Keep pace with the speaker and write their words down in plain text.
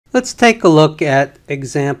Let's take a look at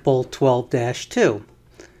example 12-2.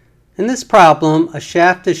 In this problem, a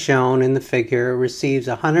shaft is shown in the figure receives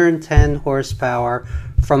 110 horsepower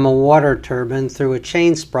from a water turbine through a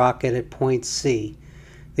chain sprocket at point C.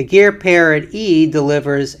 The gear pair at E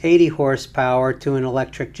delivers 80 horsepower to an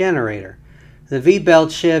electric generator. The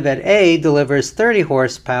V-belt sheave at A delivers 30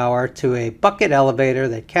 horsepower to a bucket elevator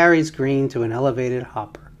that carries green to an elevated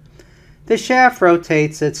hopper. The shaft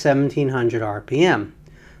rotates at 1700 RPM.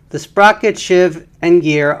 The sprocket, sheave, and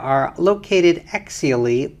gear are located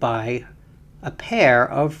axially by a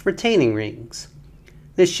pair of retaining rings.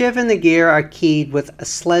 The sheave and the gear are keyed with a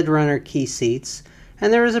sled runner key seats,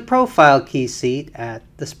 and there is a profile key seat at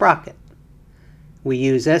the sprocket. We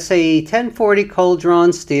use SAE 1040 cold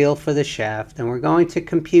drawn steel for the shaft, and we're going to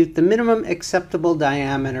compute the minimum acceptable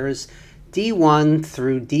diameters D1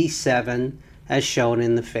 through D7 as shown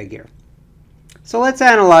in the figure. So let's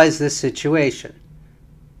analyze this situation.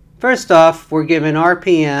 First off, we're given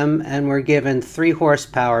RPM and we're given 3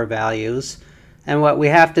 horsepower values, and what we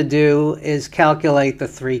have to do is calculate the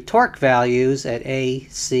 3 torque values at A,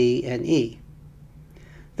 C, and E.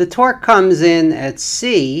 The torque comes in at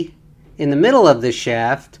C in the middle of the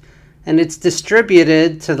shaft, and it's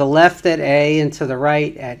distributed to the left at A and to the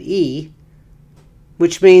right at E,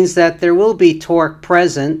 which means that there will be torque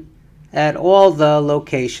present at all the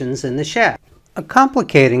locations in the shaft. A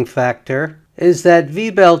complicating factor is that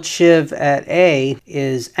V-belt sheave at A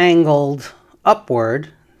is angled upward.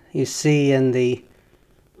 You see in the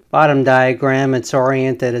bottom diagram it's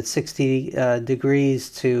oriented at 60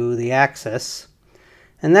 degrees to the axis.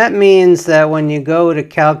 And that means that when you go to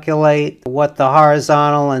calculate what the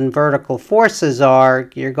horizontal and vertical forces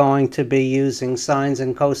are, you're going to be using sines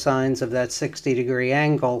and cosines of that 60-degree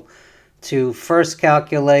angle to first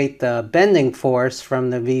calculate the bending force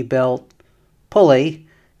from the V-belt pulley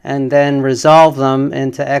and then resolve them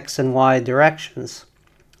into X and Y directions.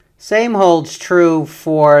 Same holds true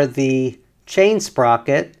for the chain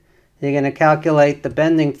sprocket. You're going to calculate the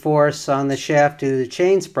bending force on the shaft to the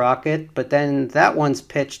chain sprocket, but then that one's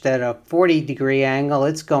pitched at a 40-degree angle.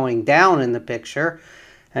 It's going down in the picture,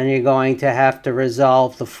 and you're going to have to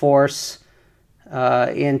resolve the force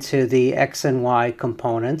into the X and Y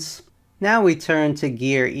components. Now we turn to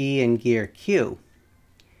gear E and gear Q.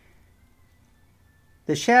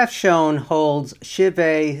 The shaft shown holds sheave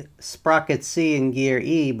A, sprocket C, and gear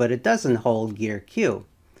E, but it doesn't hold gear Q.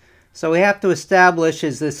 So we have to establish,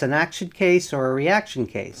 is this an action case or a reaction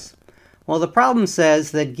case? Well, the problem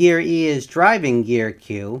says that gear E is driving gear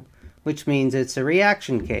Q, which means it's a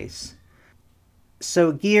reaction case.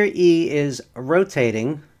 So gear E is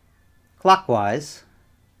rotating clockwise,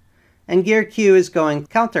 and gear Q is going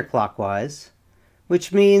counterclockwise,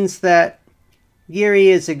 which means that gear E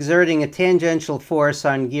is exerting a tangential force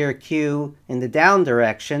on gear Q in the down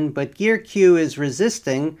direction, but gear Q is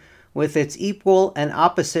resisting with its equal and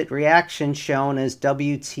opposite reaction shown as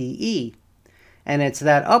WTE. And it's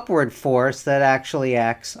that upward force that actually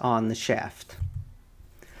acts on the shaft.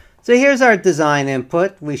 So here's our design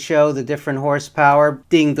input. We show the different horsepower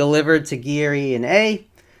being delivered to gear E and A,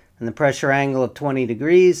 and the pressure angle of 20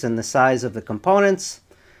 degrees and the size of the components.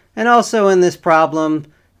 And also in this problem,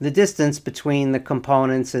 the distance between the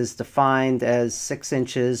components is defined as 6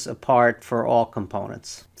 inches apart for all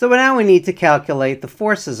components. So now we need to calculate the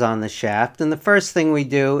forces on the shaft, and the first thing we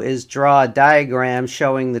do is draw a diagram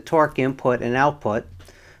showing the torque input and output.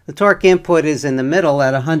 The torque input is in the middle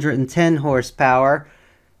at 110 horsepower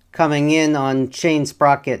coming in on chain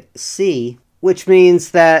sprocket C, which means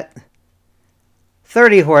that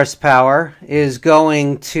 30 horsepower is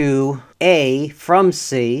going to A from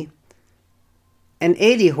C, and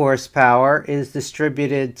 80 horsepower is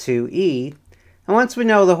distributed to E. And once we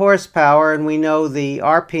know the horsepower and we know the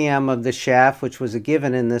RPM of the shaft, which was a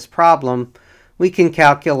given in this problem, we can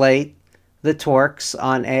calculate the torques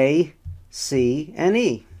on A, C, and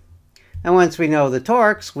E. And once we know the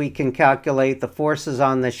torques, we can calculate the forces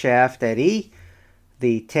on the shaft at E,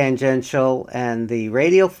 the tangential and the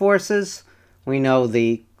radial forces. We know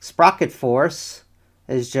the sprocket force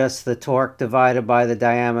is just the torque divided by the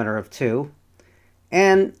diameter of 2.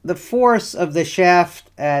 And the force of the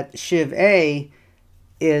shaft at sheave A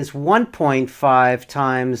is 1.5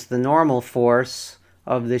 times the normal force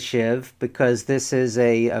of the sheave, because this is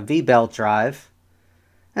a V-belt drive.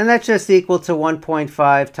 And that's just equal to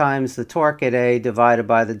 1.5 times the torque at A divided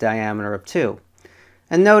by the diameter of 2.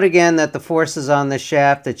 And note again that the forces on the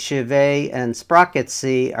shaft at sheave A and sprocket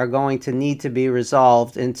C are going to need to be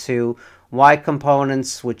resolved into Y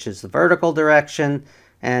components, which is the vertical direction,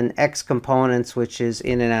 and X components, which is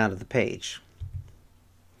in and out of the page.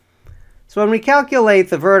 So when we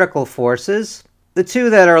calculate the vertical forces, The two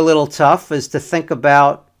that are a little tough is to think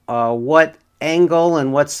about what angle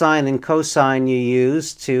and what sine and cosine you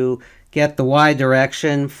use to get the y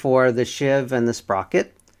direction for the sheave and the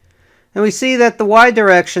sprocket. And we see that the y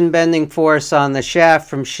direction bending force on the shaft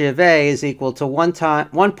from sheave A is equal to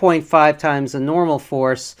 1.5 times the normal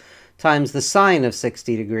force times the sine of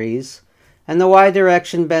 60 degrees. And the y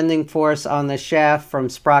direction bending force on the shaft from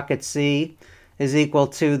sprocket C is equal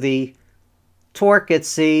to the torque at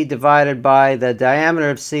C divided by the diameter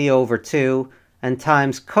of C over 2 and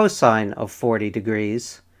times cosine of 40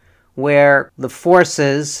 degrees, where the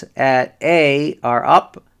forces at A are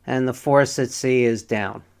up and the force at C is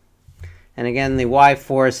down. And again, the y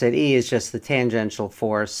force at E is just the tangential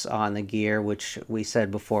force on the gear, which we said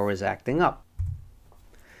before was acting up.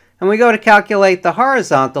 And we go to calculate the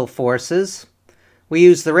horizontal forces. We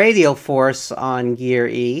use the radial force on gear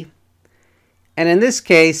E. And in this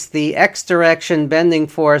case, the x direction bending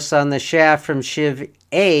force on the shaft from sheave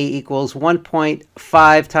A equals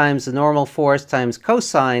 1.5 times the normal force times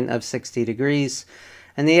cosine of 60 degrees.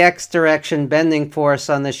 And the x direction bending force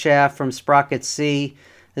on the shaft from sprocket C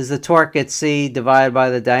is the torque at C divided by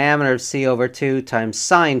the diameter of C over 2 times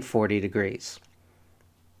sine 40 degrees.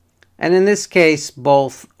 And in this case,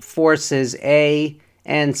 both forces A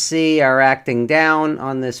and C are acting down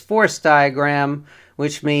on this force diagram,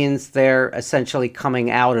 which means they're essentially coming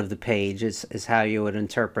out of the page, is how you would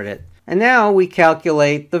interpret it. And now we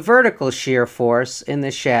calculate the vertical shear force in the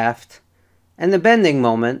shaft and the bending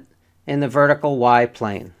moment in the vertical y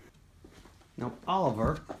plane. Now,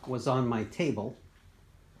 Oliver was on my table,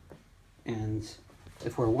 and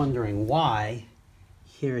if we're wondering why,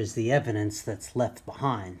 here is the evidence that's left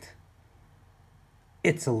behind.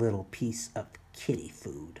 It's a little piece of kitty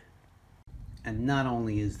food. And not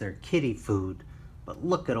only is there kitty food, but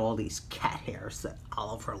look at all these cat hairs that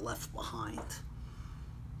Oliver left behind.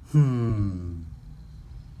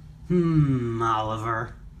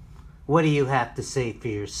 Oliver. What do you have to say for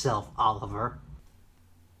yourself, Oliver?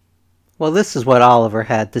 Well, this is what Oliver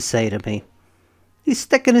had to say to me. He's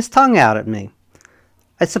sticking his tongue out at me.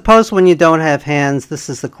 I suppose when you don't have hands, this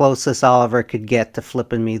is the closest Oliver could get to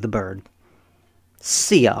flipping me the bird.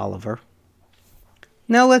 See ya, Oliver.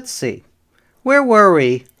 Now let's see. Where were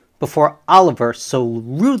we before Oliver so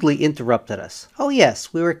rudely interrupted us? Oh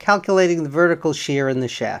yes, we were calculating the vertical shear in the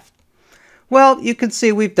shaft. Well, you can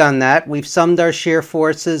see we've done that. We've summed our shear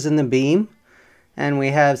forces in the beam, and we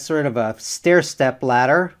have sort of a stair-step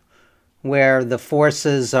ladder where the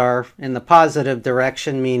forces are in the positive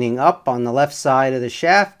direction, meaning up on the left side of the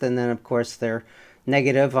shaft, and then of course they're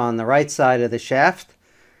negative on the right side of the shaft.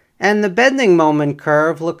 And the bending moment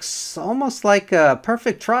curve looks almost like a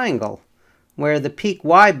perfect triangle, where the peak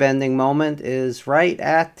y bending moment is right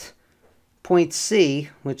at point C,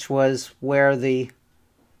 which was where the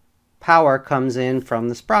power comes in from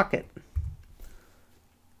the sprocket.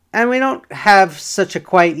 And we don't have such a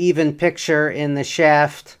quite even picture in the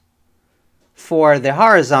shaft for the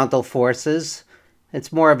horizontal forces.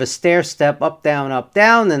 It's more of a stair step, up, down,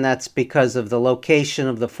 and that's because of the location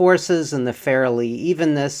of the forces and the fairly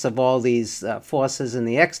evenness of all these forces in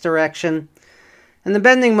the x direction. And the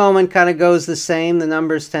bending moment kind of goes the same. The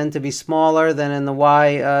numbers tend to be smaller than in the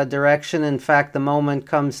y direction. In fact, the moment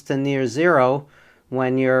comes to near zero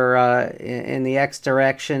when you're in the x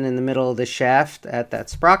direction in the middle of the shaft at that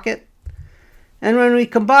sprocket. And when we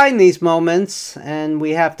combine these moments, and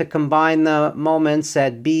we have to combine the moments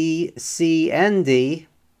at B, C, and D,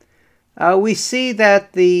 we see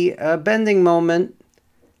that the bending moment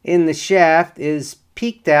in the shaft is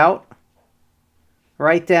peaked out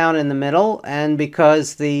right down in the middle, and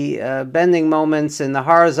because the bending moments in the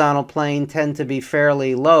horizontal plane tend to be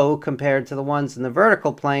fairly low compared to the ones in the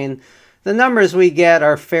vertical plane, the numbers we get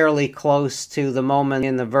are fairly close to the moment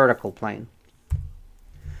in the vertical plane.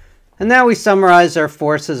 And now we summarize our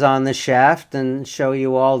forces on the shaft and show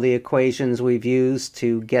you all the equations we've used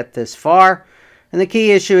to get this far. And the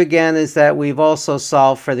key issue again is that we've also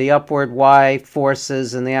solved for the upward y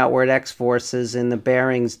forces and the outward x forces in the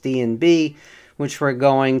bearings D and B, which we're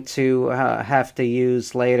going to have to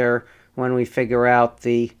use later when we figure out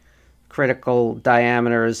the critical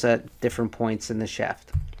diameters at different points in the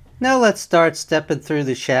shaft. Now let's start stepping through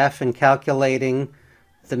the shaft and calculating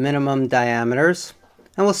the minimum diameters.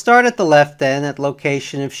 And we'll start at the left end at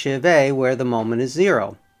location of sheave A, where the moment is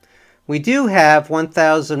 0. We do have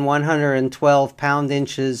 1,112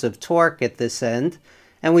 pound-inches of torque at this end,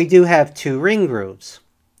 and we do have 2 ring grooves.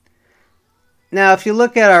 Now, if you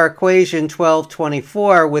look at our equation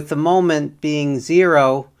 1224, with the moment being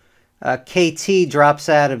 0, KT drops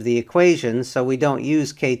out of the equation, so we don't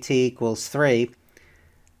use KT equals 3.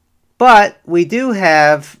 But we do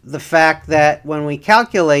have the fact that when we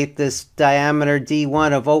calculate this diameter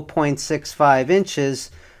D1 of 0.65 inches,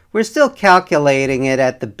 we're still calculating it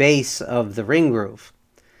at the base of the ring groove.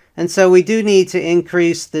 And so we do need to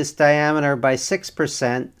increase this diameter by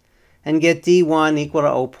 6% and get D1 equal to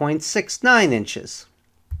 0.69 inches.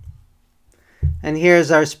 And here's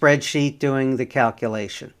our spreadsheet doing the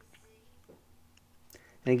calculation.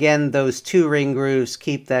 And again, those two ring grooves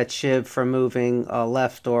keep that sheave from moving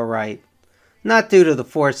left or right. Not due to the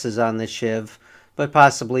forces on the sheave, but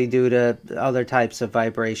possibly due to other types of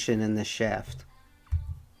vibration in the shaft.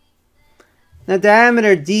 Now,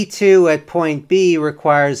 diameter D2 at point B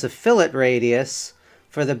requires a fillet radius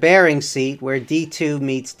for the bearing seat where D2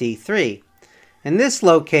 meets D3. And this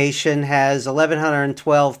location has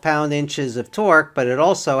 1,112 pound-inches of torque, but it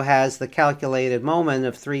also has the calculated moment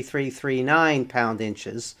of 3,339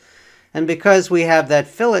 pound-inches. And because we have that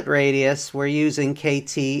fillet radius, we're using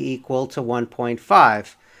KT equal to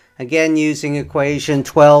 1.5. Again, using equation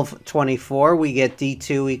 1224, we get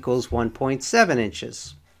D2 equals 1.7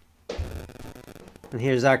 inches. And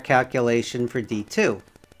here's our calculation for D2.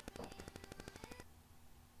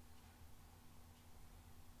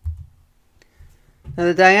 Now,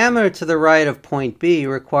 the diameter to the right of point B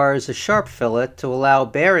requires a sharp fillet to allow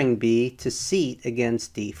bearing B to seat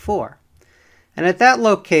against D4. And at that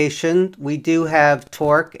location, we do have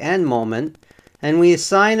torque and moment, and we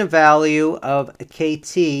assign a value of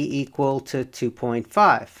KT equal to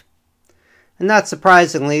 2.5. And not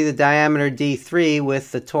surprisingly, the diameter D3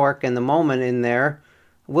 with the torque and the moment in there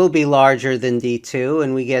will be larger than D2,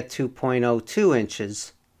 and we get 2.02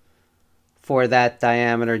 inches for that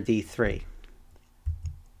diameter D3.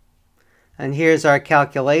 And here's our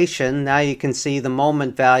calculation. Now you can see the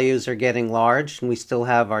moment values are getting large, and we still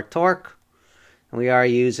have our torque. And we are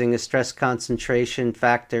using a stress concentration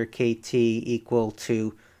factor KT equal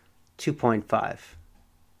to 2.5.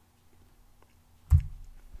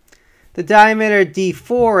 The diameter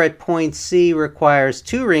D4 at point C requires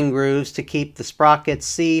two ring grooves to keep the sprocket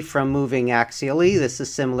C from moving axially. This is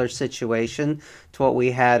a similar situation to what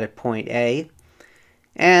we had at point A.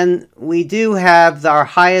 And we do have our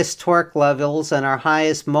highest torque levels and our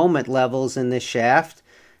highest moment levels in this shaft,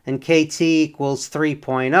 and KT equals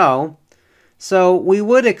 3.0. So we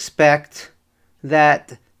would expect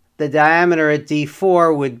that the diameter at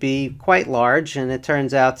D4 would be quite large, and it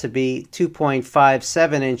turns out to be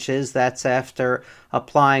 2.57 inches. That's after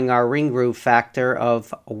applying our ring groove factor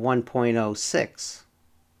of 1.06.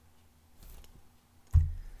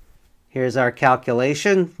 Here's our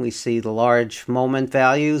calculation. We see the large moment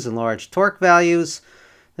values and large torque values.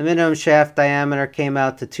 The minimum shaft diameter came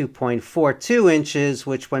out to 2.42 inches,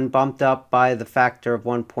 which when bumped up by the factor of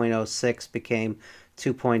 1.06 became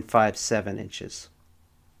 2.57 inches.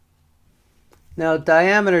 Now,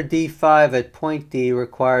 diameter D5 at point D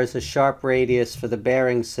requires a sharp radius for the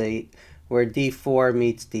bearing seat where D4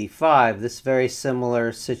 meets D5. This is a very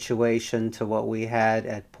similar situation to what we had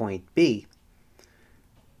at point B.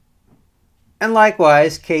 And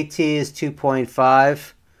likewise, KT is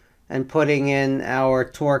 2.5, and putting in our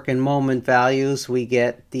torque and moment values, we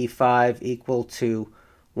get D5 equal to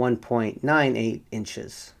 1.98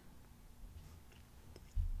 inches.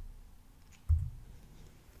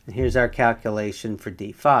 And here's our calculation for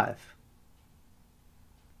D5.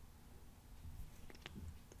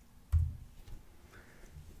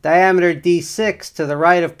 Diameter D6 to the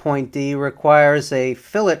right of point D requires a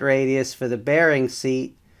fillet radius for the bearing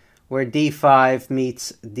seat where D5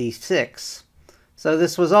 meets D6. So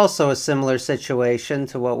this was also a similar situation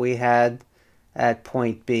to what we had at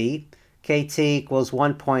point B. KT equals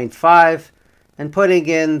 1.5, and putting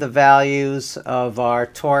in the values of our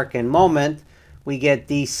torque and moment, we get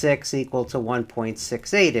D6 equal to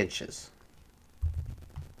 1.68 inches.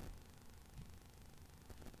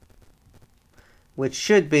 Which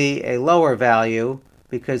should be a lower value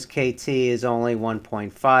because KT is only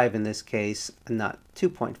 1.5 in this case, and not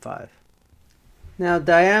 2.5. Now,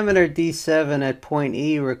 diameter D7 at point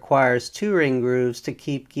E requires two ring grooves to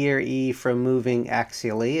keep gear E from moving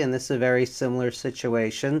axially, and this is a very similar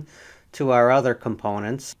situation to our other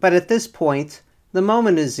components. But at this point, the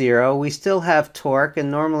moment is 0. We still have torque,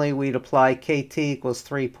 and normally we'd apply KT equals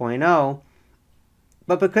 3.0.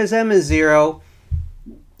 But because M is 0,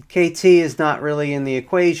 KT is not really in the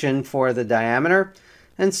equation for the diameter.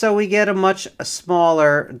 And so we get a much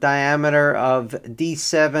smaller diameter of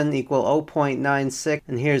D7 equal 0.96.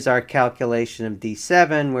 And here's our calculation of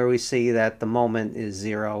D7, where we see that the moment is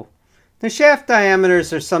 0. The shaft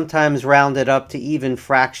diameters are sometimes rounded up to even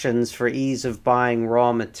fractions for ease of buying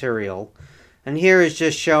raw material. And here is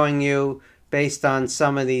just showing you based on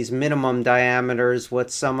some of these minimum diameters,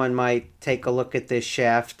 what someone might take a look at this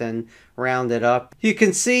shaft and round it up. You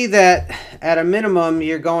can see that at a minimum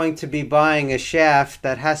you're going to be buying a shaft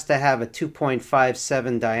that has to have a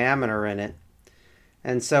 2.57 diameter in it.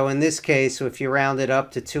 And so in this case, if you round it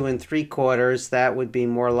up to 2 3/4, that would be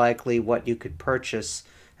more likely what you could purchase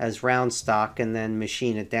as round stock and then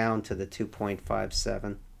machine it down to the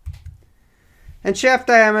 2.57. And shaft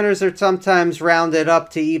diameters are sometimes rounded up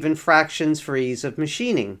to even fractions for ease of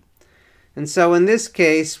machining. And so in this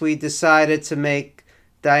case, we decided to make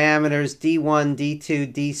diameters D1,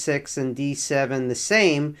 D2, D6, and D7 the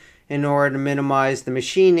same in order to minimize the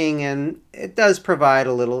machining, and it does provide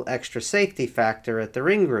a little extra safety factor at the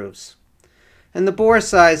ring grooves. And the bore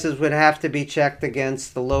sizes would have to be checked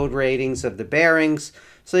against the load ratings of the bearings,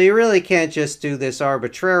 so you really can't just do this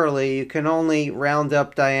arbitrarily. You can only round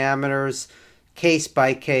up diameters case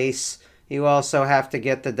by case. You also have to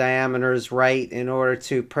get the diameters right in order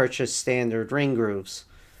to purchase standard ring grooves.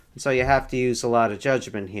 And so you have to use a lot of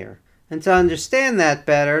judgment here. And to understand that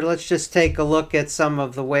better, let's just take a look at some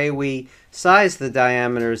of the way we size the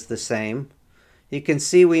diameters the same. You can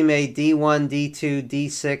see we made D1, D2,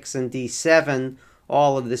 D6, and D7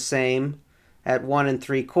 all of the same at 1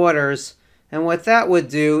 3/4. And what that would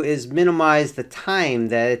do is minimize the time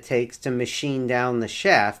that it takes to machine down the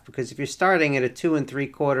shaft, because if you're starting at a 2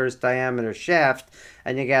 3/4 diameter shaft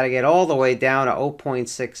and you got to get all the way down to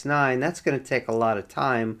 0.69, that's going to take a lot of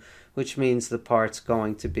time, which means the part's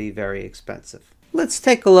going to be very expensive. Let's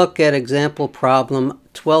take a look at example problem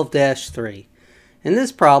 12-3. In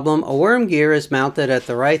this problem, a worm gear is mounted at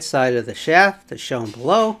the right side of the shaft, as shown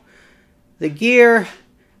below. The gear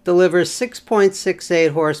delivers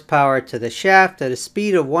 6.68 horsepower to the shaft at a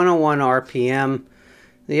speed of 101 RPM.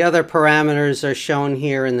 The other parameters are shown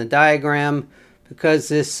here in the diagram. Because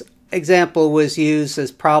this example was used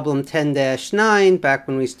as problem 10-9 back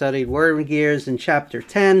when we studied worm gears in Chapter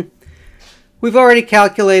 10, we've already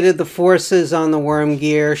calculated the forces on the worm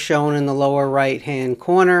gear shown in the lower right hand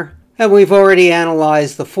corner. And we've already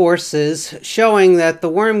analyzed the forces, showing that the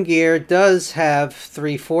worm gear does have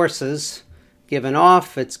 3 forces. Given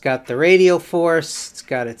off, it's got the radial force, it's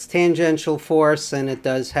got its tangential force, and it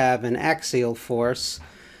does have an axial force.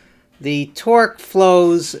 The torque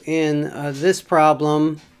flows in this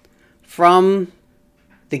problem from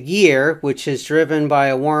the gear, which is driven by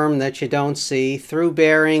a worm that you don't see, through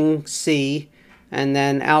bearing C, and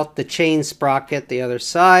then out the chain sprocket the other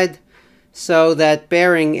side, so that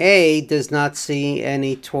bearing A does not see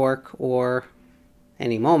any torque or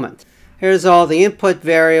any moment. Here's all the input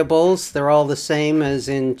variables. They're all the same as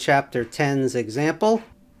in Chapter 10's example.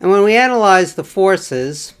 And when we analyze the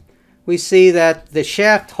forces, we see that the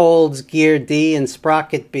shaft holds gear D and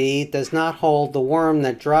sprocket B. It does not hold the worm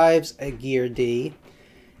that drives a gear D.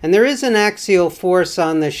 And there is an axial force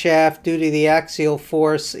on the shaft due to the axial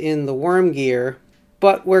force in the worm gear,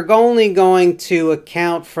 but we're only going to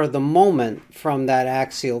account for the moment from that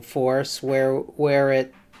axial force where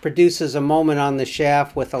it produces a moment on the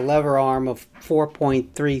shaft with a lever arm of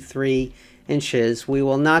 4.33 inches. We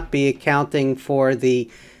will not be accounting for the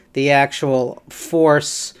actual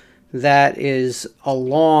force that is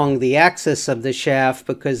along the axis of the shaft,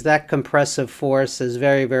 because that compressive force is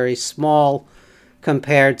very, very small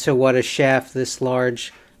compared to what a shaft this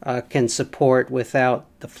large can support without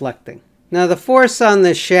deflecting. Now the force on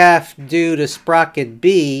the shaft due to sprocket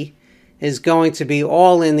B is going to be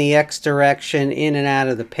all in the X direction, in and out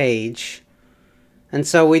of the page. And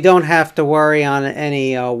so we don't have to worry on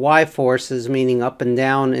any Y forces, meaning up and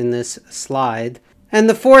down, in this slide. And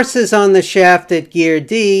the forces on the shaft at gear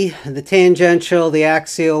D, the tangential, the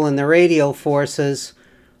axial, and the radial forces,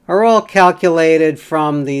 are all calculated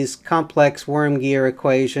from these complex worm gear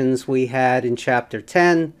equations we had in Chapter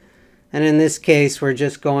 10. And in this case, we're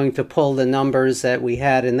just going to pull the numbers that we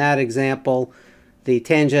had in that example. The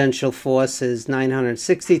tangential force is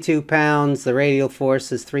 962 pounds, the radial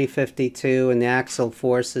force is 352, and the axial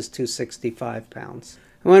force is 265 pounds.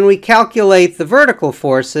 When we calculate the vertical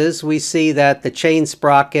forces, we see that the chain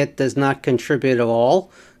sprocket does not contribute at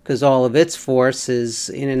all, because all of its force is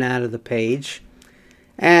in and out of the page.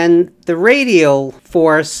 And the radial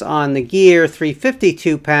force on the gear,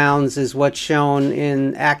 352 pounds, is what's shown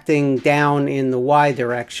in acting down in the Y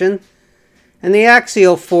direction. And the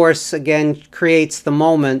axial force, again, creates the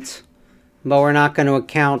moment, but we're not going to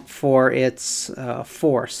account for its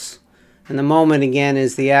force. And the moment, again,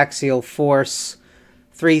 is the axial force,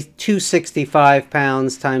 265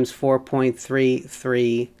 pounds times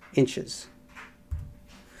 4.33 inches.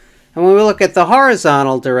 And when we look at the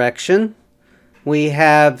horizontal direction, we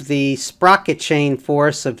have the sprocket chain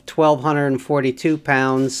force of 1,242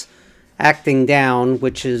 pounds acting down,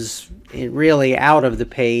 which is really out of the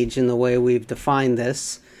page in the way we've defined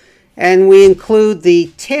this. And we include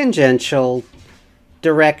the tangential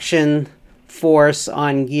direction force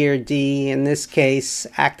on gear D, in this case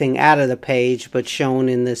acting out of the page, but shown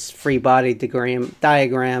in this free body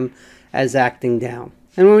diagram as acting down.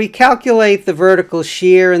 And when we calculate the vertical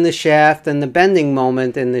shear in the shaft and the bending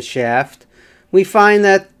moment in the shaft, we find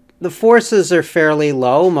that the forces are fairly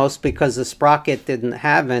low, most because the sprocket didn't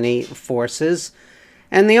have any forces.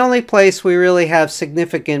 And the only place we really have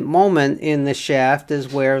significant moment in the shaft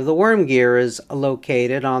is where the worm gear is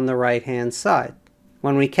located on the right-hand side.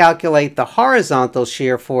 When we calculate the horizontal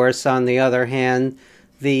shear force, on the other hand,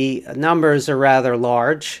 the numbers are rather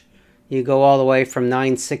large. You go all the way from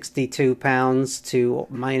 962 pounds to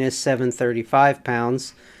minus 735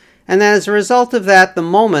 pounds. And as a result of that, the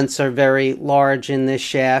moments are very large in this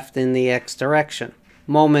shaft in the x direction.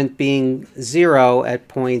 Moment being 0 at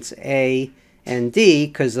points A and D,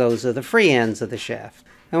 because those are the free ends of the shaft.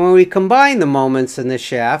 And when we combine the moments in the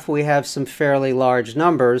shaft, we have some fairly large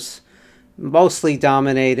numbers, mostly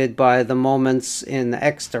dominated by the moments in the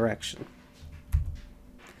x direction.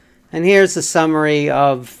 And here's a summary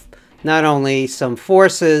of not only some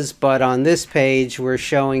forces, but on this page we're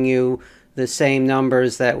showing you the same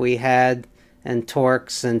numbers that we had, and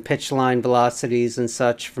torques and pitch line velocities and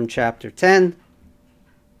such from Chapter 10.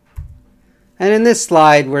 And in this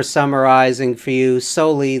slide we're summarizing for you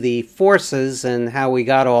solely the forces and how we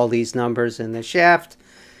got all these numbers in the shaft.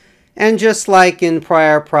 And just like in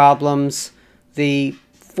prior problems, the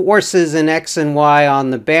forces in X and Y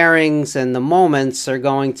on the bearings and the moments are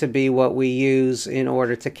going to be what we use in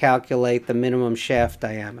order to calculate the minimum shaft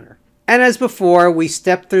diameter. And as before, we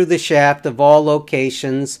step through the shaft of all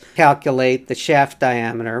locations, calculate the shaft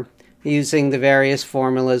diameter using the various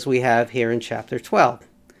formulas we have here in Chapter 12.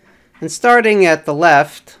 And starting at the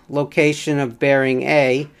left, location of bearing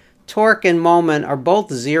A, torque and moment are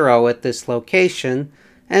both 0 at this location,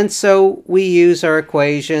 and so we use our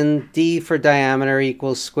equation d for diameter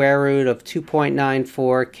equals square root of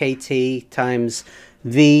 2.94 kT times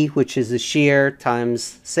v, which is the shear,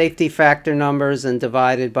 times safety factor numbers, and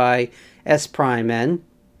divided by s prime n.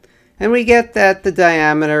 And we get that the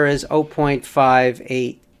diameter is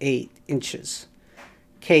 0.588 inches.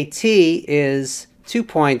 Kt is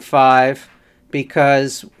 2.5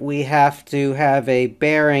 because we have to have a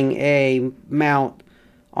bearing A mount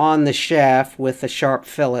on the shaft with a sharp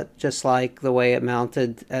fillet, just like the way it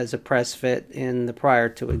mounted as a press fit in the prior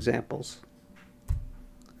two examples.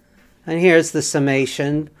 And here's the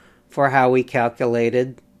summation for how we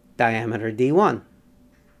calculated diameter D1.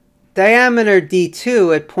 Diameter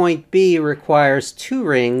D2 at point B requires 2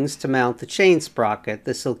 rings to mount the chain sprocket.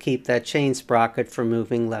 This will keep that chain sprocket from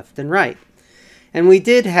moving left and right. And we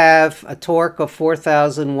did have a torque of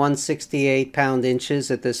 4,168 pound-inches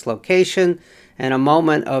at this location, and a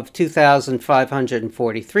moment of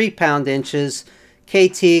 2,543 pound-inches.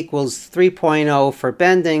 Kt equals 3.0 for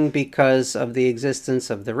bending because of the existence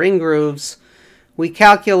of the ring grooves. We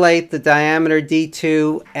calculate the diameter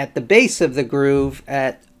D2 at the base of the groove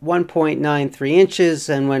at 1.93 inches,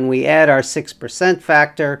 and when we add our 6%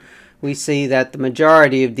 factor, we see that the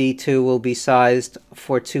majority of D2 will be sized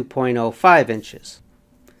for 2.05 inches.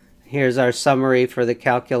 Here's our summary for the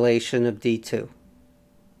calculation of D2.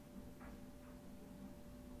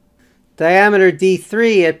 Diameter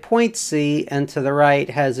D3 at point C and to the right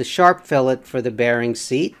has a sharp fillet for the bearing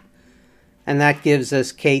seat, and that gives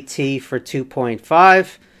us Kt for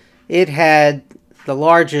 2.5. It had the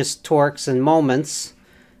largest torques and moments,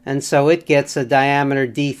 and so it gets a diameter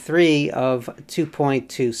D3 of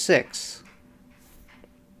 2.26.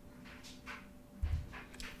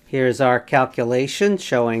 Here's our calculation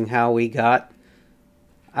showing how we got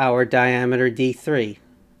our diameter D3.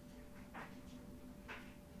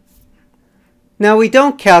 Now we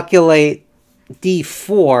don't calculate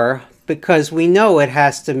D4 because we know it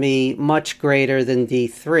has to be much greater than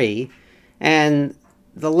D3, and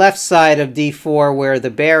the left side of D4 where the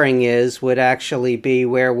bearing is would actually be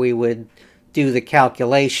where we would do the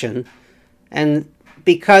calculation, and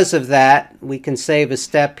because of that we can save a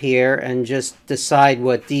step here and just decide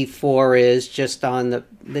what D4 is just on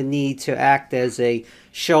the need to act as a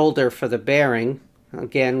shoulder for the bearing.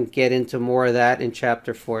 Again, get into more of that in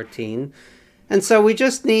Chapter 14. And so we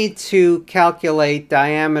just need to calculate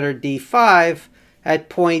diameter D5 at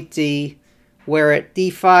point D, where at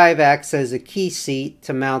D5 acts as a key seat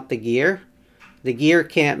to mount the gear. The gear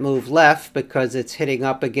can't move left because it's hitting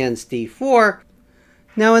up against D4.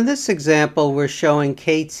 Now in this example we're showing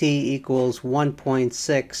Kt equals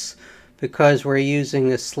 1.6 because we're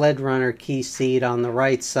using a sled runner key seat on the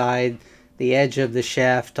right side. the edge of the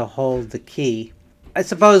shaft to hold the key. I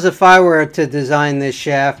suppose if I were to design this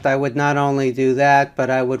shaft, I would not only do that, but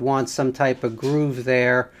I would want some type of groove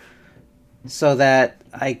there so that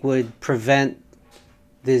I would prevent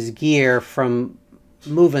this gear from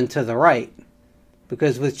moving to the right.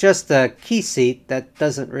 Because with just a key seat, that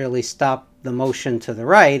doesn't really stop the motion to the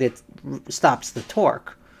right, it stops the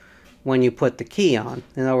torque when you put the key on.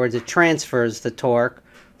 In other words, it transfers the torque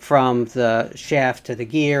from the shaft to the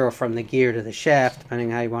gear, or from the gear to the shaft, depending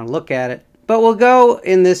on how you want to look at it. But we'll go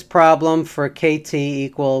in this problem for KT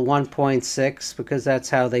equal 1.6 because that's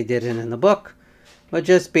how they did it in the book. But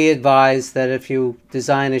just be advised that if you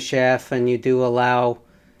design a shaft and you do allow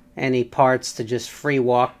any parts to just free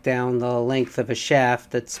walk down the length of a shaft,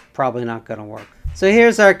 that's probably not going to work. So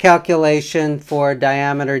here's our calculation for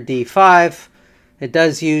diameter D5. It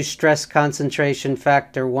does use stress concentration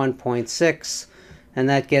factor 1.6, and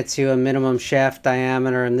that gets you a minimum shaft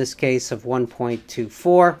diameter, in this case of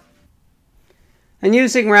 1.24. And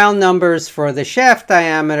using round numbers for the shaft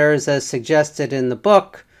diameters as suggested in the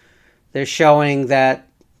book, they're showing that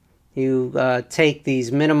you take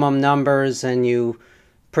these minimum numbers and you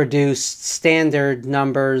produce standard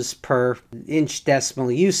numbers per inch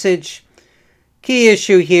decimal usage. Key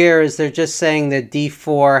issue here is they're just saying that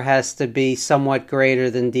D4 has to be somewhat greater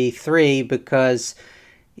than D3 because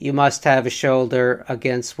you must have a shoulder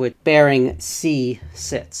against which bearing C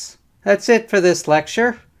sits. That's it for this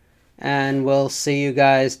lecture, and we'll see you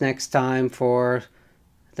guys next time for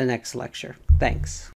the next lecture. Thanks.